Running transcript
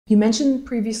You mentioned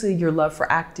previously your love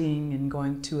for acting and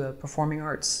going to a performing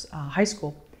arts high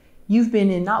school. You've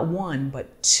been in not one,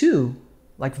 but two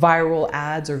like viral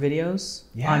ads or videos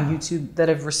on YouTube that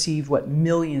have received, what,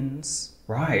 millions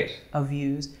of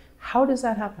views. How does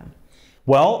that happen?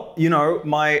 Well, you know,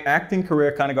 my acting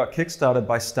career kind of got kickstarted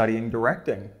by studying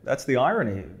directing. That's the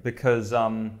irony, because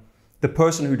the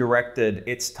person who directed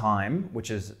It's Time,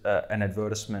 which is an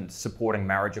advertisement supporting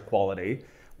marriage equality,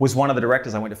 was one of the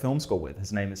directors I went to film school with.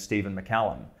 His name is Stephen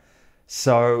McCallum.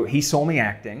 So he saw me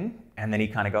acting, and then he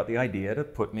kind of got the idea to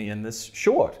put me in this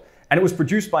short. And it was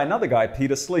produced by another guy,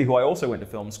 Peter Slee, who I also went to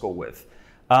film school with.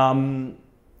 And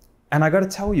I got to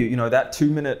tell you, you know, that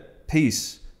 2-minute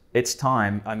piece, It's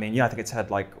Time, I mean, yeah, I think it's had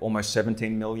like almost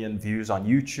 17 million views on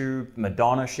YouTube.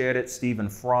 Madonna shared it, Stephen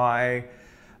Fry.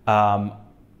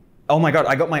 Oh my God,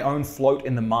 I got my own float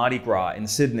in the Mardi Gras in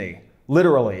Sydney.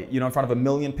 Literally, you know, in front of 1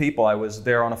 million people, I was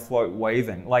there on a float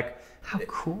waving. Like, how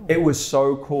cool. It was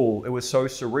so cool. It was so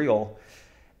surreal.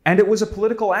 And it was a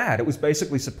political ad. It was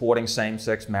basically supporting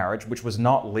same-sex marriage, which was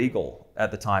not legal at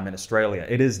the time in Australia.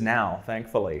 It is now,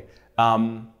 thankfully.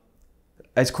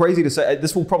 It's crazy to say,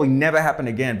 this will probably never happen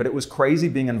again, but it was crazy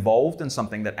being involved in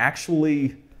something that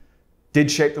actually did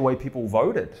shape the way people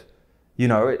voted. You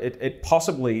know, it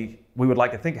possibly, we would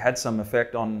like to think, had some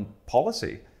effect on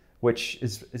policy, which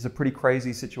is a pretty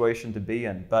crazy situation to be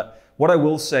in. But what I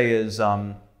will say is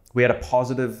we had a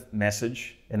positive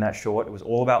message in that short. It was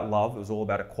all about love. It was all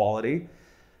about equality,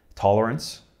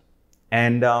 tolerance.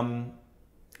 And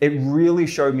it really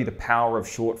showed me the power of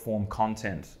short form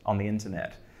content on the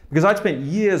internet. Because I'd spent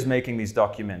years making these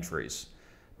documentaries.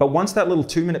 But once that little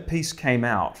 2-minute piece came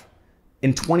out,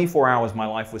 in 24 hours, my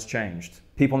life was changed.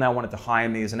 People now wanted to hire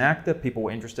me as an actor. People were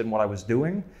interested in what I was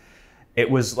doing. It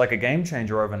was like a game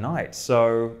changer overnight.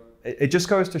 So it just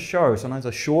goes to show, sometimes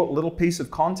a short little piece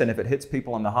of content, if it hits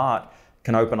people in the heart,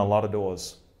 can open a lot of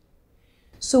doors.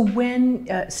 So when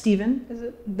Stephen, is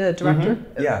it, the director,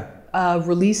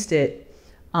 released it,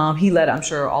 he let, I'm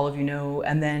sure all of you know,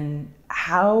 and then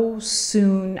how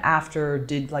soon after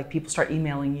did like people start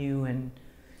emailing you? And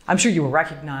I'm sure you were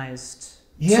recognized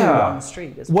too on the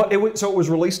street as well. So it was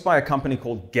released by a company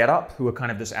called GetUp, who are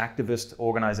kind of this activist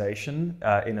organization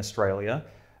in Australia.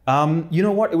 You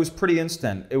know what? It was pretty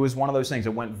instant. It was one of those things.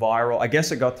 It went viral. I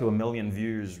guess it got to 1 million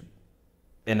views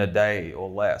in a day or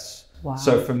less. Wow.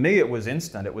 So for me, it was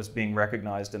instant. It was being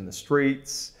recognized in the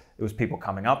streets. It was people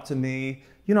coming up to me,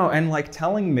 you know, and like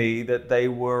telling me that they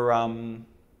were,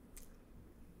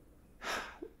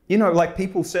 you know, like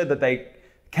people said that they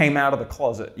came out of the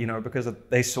closet, you know, because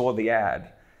they saw the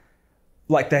ad.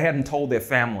 Like they hadn't told their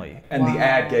family, and the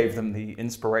ad gave them the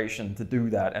inspiration to do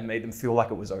that and made them feel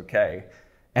like it was okay.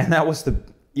 And that was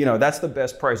that's the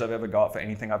best praise I've ever got for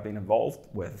anything I've been involved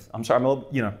with. I'm sorry,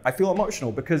 I feel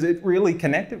emotional because it really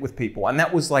connected with people. And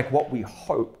that was like what we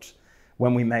hoped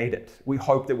when we made it. We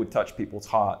hoped it would touch people's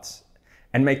hearts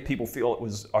and make people feel it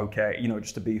was okay, you know,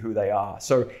 just to be who they are.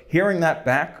 So hearing that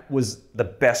back was the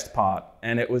best part.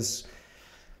 And it's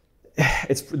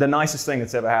the nicest thing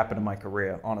that's ever happened in my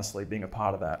career, honestly, being a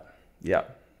part of that. Yeah.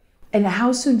 And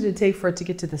how soon did it take for it to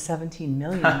get to the 17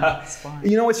 million?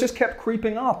 You know, it's just kept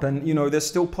creeping up. And, you know, there's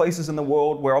still places in the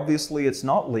world where obviously it's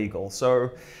not legal.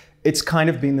 So it's kind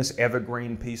of been this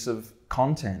evergreen piece of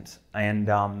content. And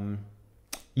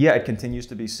yeah, it continues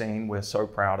to be seen. We're so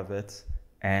proud of it.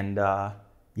 And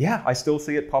yeah, I still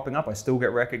see it popping up. I still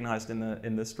get recognized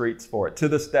in the streets for it to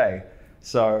this day.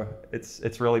 So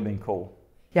it's really been cool.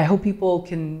 Yeah, I hope people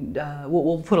can,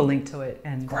 we'll put a link to it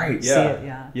and see it.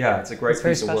 Yeah, it's a great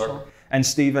piece of work. And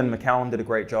Stephen McCallum did a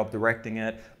great job directing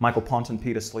it. Michael Pont and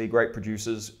Peter Slee, great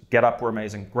producers. GetUp were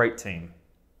amazing, great team.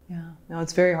 Yeah, no,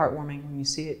 it's very heartwarming when you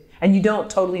see it. And you don't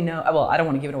totally know, well, I don't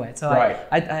want to give it away, so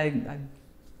I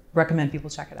recommend people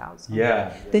check it out. So.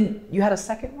 Yeah. Then you had a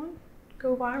second one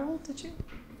go viral, did you?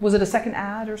 Was it a second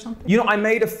ad or something? You know, I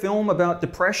made a film about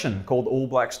depression called All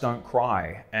Blacks Don't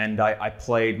Cry. And I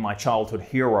played my childhood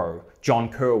hero, John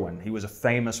Kerwin. He was a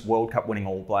famous World Cup winning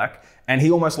All Black. And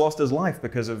he almost lost his life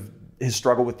because of his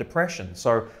struggle with depression.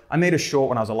 So I made a short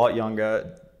when I was a lot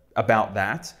younger about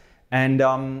that. And,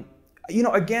 you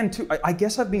know, again, too, I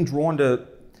guess I've been drawn to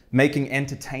making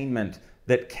entertainment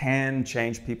that can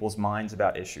change people's minds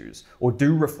about issues or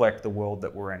do reflect the world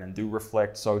that we're in and do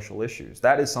reflect social issues.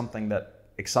 That is something that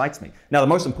excites me. Now, the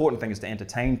most important thing is to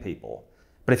entertain people,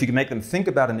 but if you can make them think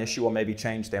about an issue or maybe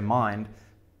change their mind,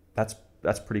 that's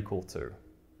pretty cool too.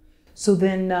 So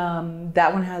then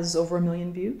that one has over 1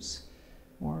 million views?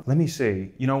 Or? Let me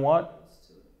see. You know what?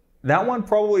 That one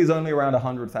probably is only around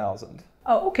 100,000.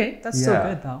 Oh, okay. That's so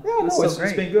good, though. Yeah, so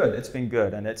it's been good. It's been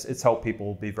good, and it's helped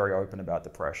people be very open about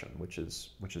depression, which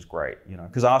is great. You know,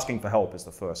 because asking for help is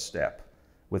the first step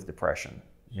with depression.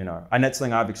 You know, and that's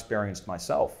something I've experienced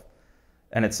myself,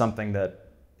 and it's something that,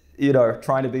 you know,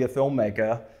 trying to be a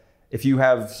filmmaker, if you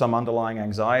have some underlying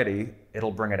anxiety,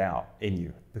 it'll bring it out in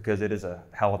you because it is a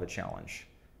hell of a challenge.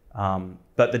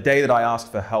 But the day that I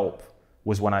asked for help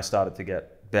was when I started to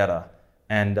get better,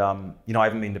 and you know, I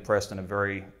haven't been depressed in a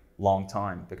very long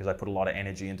time because I put a lot of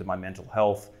energy into my mental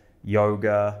health,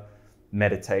 yoga,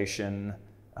 meditation.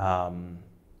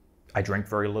 I drink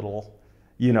very little.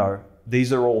 You know,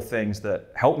 these are all things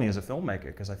that help me as a filmmaker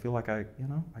because I feel like I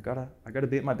gotta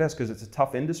be at my best because it's a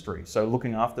tough industry. So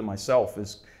looking after myself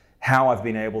is how I've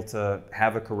been able to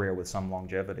have a career with some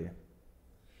longevity.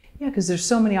 Yeah, because there's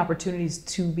so many opportunities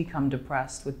to become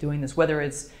depressed with doing this, whether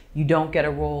it's you don't get a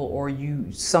role or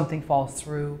something falls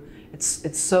through.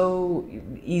 It's so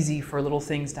easy for little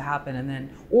things to happen, and then,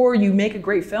 or you make a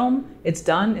great film, it's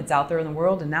done, it's out there in the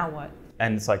world, and now what?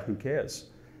 And it's like, who cares,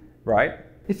 right?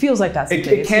 It feels like that's the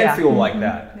case. It can feel like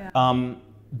that. Yeah.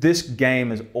 This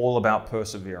game is all about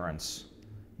perseverance.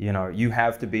 You know, you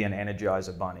have to be an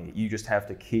Energizer bunny. You just have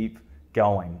to keep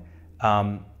going.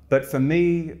 But for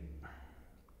me,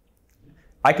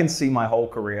 I can see my whole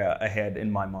career ahead in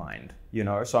my mind, you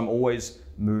know, so I'm always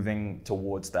moving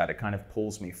towards that. It kind of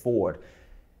pulls me forward.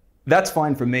 That's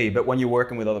fine for me, but when you're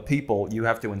working with other people, you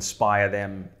have to inspire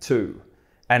them too.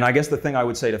 And I guess the thing I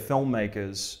would say to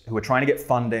filmmakers who are trying to get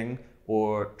funding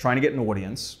or trying to get an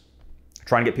audience,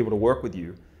 trying to get people to work with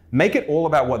you, make it all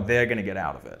about what they're going to get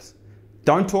out of it.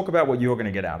 Don't talk about what you're going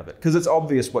to get out of it, because it's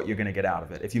obvious what you're going to get out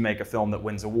of it if you make a film that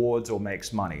wins awards or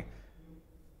makes money.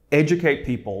 Educate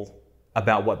people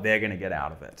about what they're going to get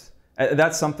out of it.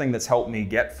 That's something that's helped me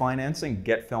get financing,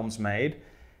 get films made,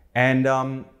 and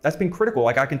that's been critical.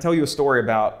 Like, I can tell you a story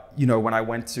about, you know, when I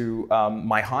went to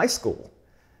my high school,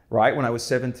 right? When I was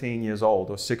 17 years old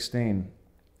or 16,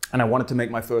 and I wanted to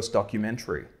make my first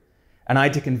documentary. And I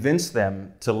had to convince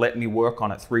them to let me work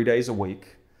on it 3 days a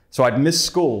week. So I'd miss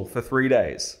school for 3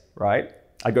 days, right?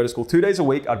 I'd go to school 2 days a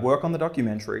week, I'd work on the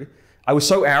documentary. I was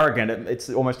so arrogant, it's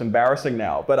almost embarrassing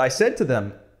now, but I said to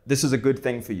them, this is a good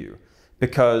thing for you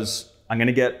because I'm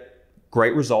gonna get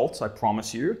great results, I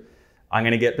promise you. I'm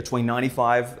gonna get between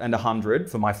 95 and 100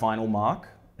 for my final mark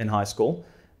in high school.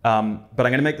 But I'm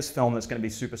gonna make this film that's gonna be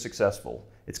super successful.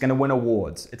 It's gonna win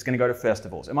awards, it's gonna go to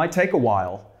festivals. It might take a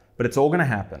while, but it's all gonna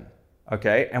happen,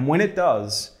 okay? And when it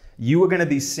does, you are gonna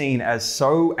be seen as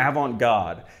so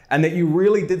avant-garde and that you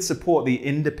really did support the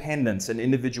independence and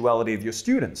individuality of your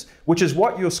students, which is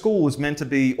what your school was meant to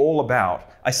be all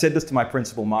about. I said this to my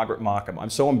principal, Margaret Markham.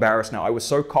 I'm so embarrassed now. I was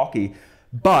so cocky,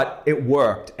 but it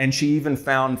worked. And she even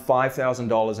found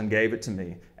 $5,000 and gave it to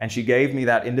me. And she gave me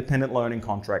that independent learning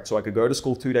contract so I could go to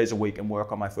school 2 days a week and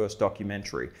work on my first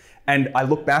documentary. And I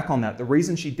look back on that. The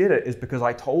reason she did it is because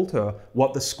I told her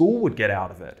what the school would get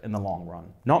out of it in the long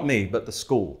run. Not me, but the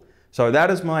school. So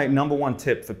that is my #1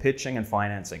 tip for pitching and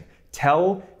financing.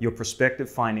 Tell your prospective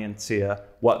financier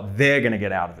what they're going to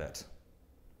get out of it.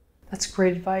 That's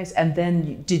great advice. And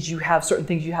then did you have certain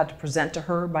things you had to present to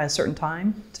her by a certain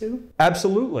time too?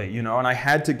 Absolutely, you know, and I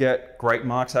had to get great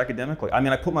marks academically. I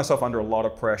mean, I put myself under a lot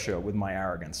of pressure with my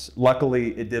arrogance.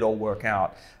 Luckily, it did all work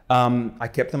out. I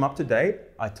kept them up to date.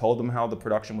 I told them how the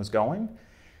production was going.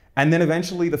 And then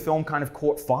eventually the film kind of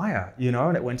caught fire, you know,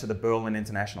 and it went to the Berlin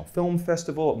International Film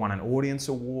Festival. It won an audience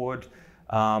award.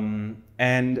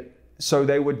 And so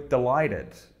they were delighted.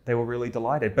 They were really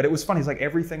delighted. But it was funny. It's like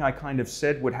everything I kind of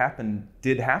said would happen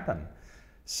did happen.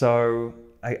 So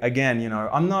again, you know,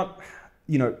 I'm not,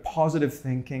 you know, positive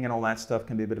thinking and all that stuff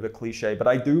can be a bit of a cliche, but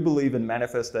I do believe in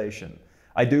manifestation.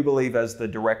 I do believe as the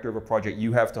director of a project,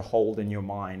 you have to hold in your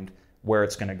mind where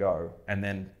it's going to go and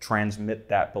then transmit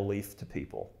that belief to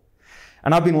people.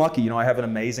 And I've been lucky, you know, I have an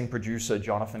amazing producer,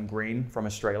 Jonathan Green from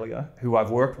Australia, who I've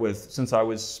worked with since I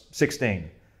was 16.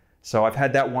 So I've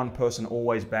had that one person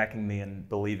always backing me and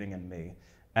believing in me.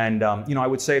 And, you know, I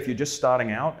would say if you're just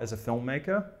starting out as a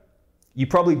filmmaker, you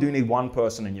probably do need one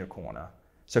person in your corner.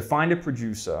 So find a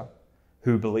producer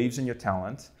who believes in your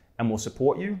talent and will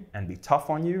support you and be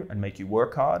tough on you and make you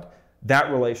work hard.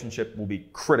 That relationship will be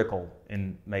critical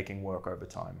in making work over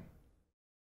time.